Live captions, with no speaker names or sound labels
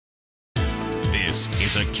This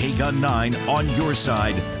is a KGUN9 On Your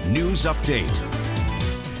Side news update.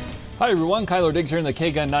 Hi everyone, Kyler Diggs here in the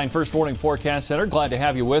KGUN9 First Warning Forecast Center. Glad to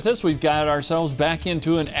have you with us. We've got ourselves back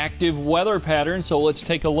into an active weather pattern, so let's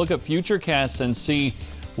take a look at Futurecast and see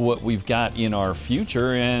what we've got in our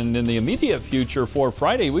future. And in the immediate future for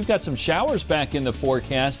Friday, we've got some showers back in the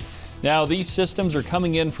forecast. Now, these systems are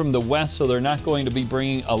coming in from the west, so they're not going to be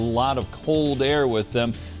bringing a lot of cold air with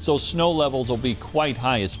them. So snow levels will be quite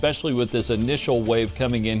high, especially with this initial wave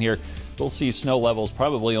coming in here. We'll see snow levels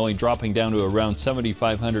probably only dropping down to around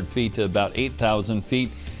 7,500 feet to about 8,000 feet.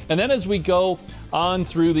 And then as we go on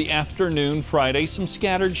through the afternoon Friday, some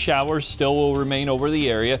scattered showers still will remain over the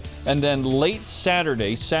area. And then late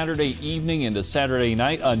Saturday evening into Saturday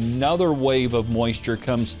night, another wave of moisture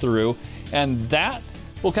comes through. And that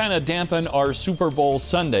will kind of dampen our Super Bowl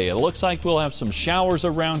Sunday. It looks like we'll have some showers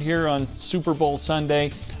around here on Super Bowl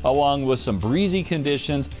Sunday, along with some breezy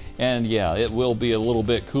conditions. And yeah, it will be a little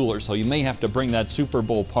bit cooler, so you may have to bring that Super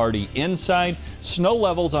Bowl party inside. Snow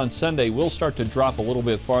levels on Sunday will start to drop a little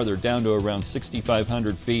bit farther, down to around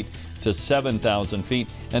 6,500 feet to 7,000 feet.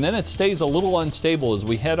 And then it stays a little unstable as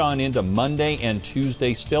we head on into Monday and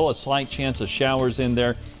Tuesday. Still a slight chance of showers in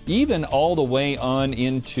there, even all the way on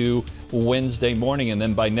into Wednesday morning. And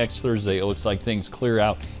then by next Thursday, it looks like things clear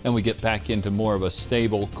out and we get back into more of a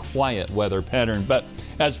stable, quiet weather pattern. But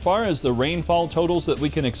as far as the rainfall totals that we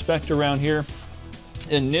can expect around here,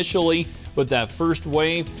 initially with that first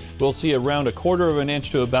wave, we'll see around 1/4 of an inch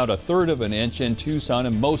to about 1/3 of an inch in Tucson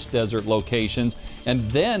and most desert locations. And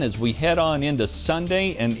then as we head on into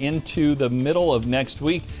Sunday and into the middle of next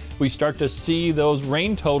week, we start to see those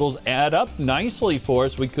rain totals add up nicely for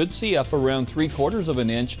us. We could see up around 3/4 of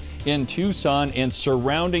an inch in Tucson, and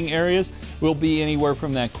surrounding areas will be anywhere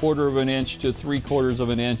from that 1/4 of an inch to 3/4 of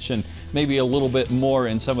an inch, and maybe a little bit more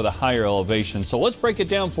in some of the higher elevations. So let's break it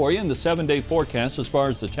down for you in the 7-day forecast as far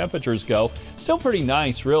as the temperatures go. Still pretty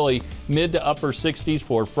nice, really. Mid to upper 60s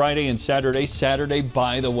for Friday and Saturday. Saturday,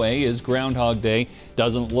 by the way, is Groundhog Day.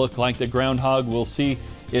 Doesn't look like the groundhog will see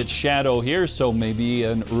its shadow here, so maybe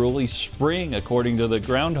an early spring according to the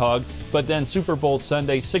groundhog. But then Super Bowl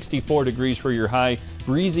Sunday, 64 degrees for your high,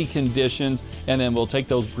 breezy conditions, and then we'll take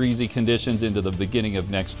those breezy conditions into the beginning of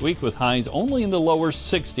next week with highs only in the lower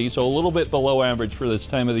 60s, so a little bit below average for this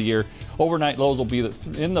time of the year. Overnight lows will be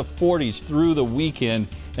in the 40s through the weekend,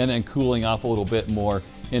 and then cooling off a little bit more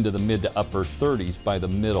into the mid to upper 30s by the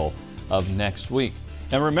middle of next week.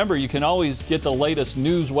 And remember, you can always get the latest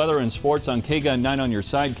news, weather, and sports on KGUN9 On Your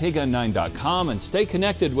Side, KGUN9.com, and stay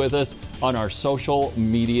connected with us on our social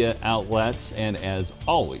media outlets. And as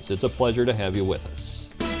always, it's a pleasure to have you with us.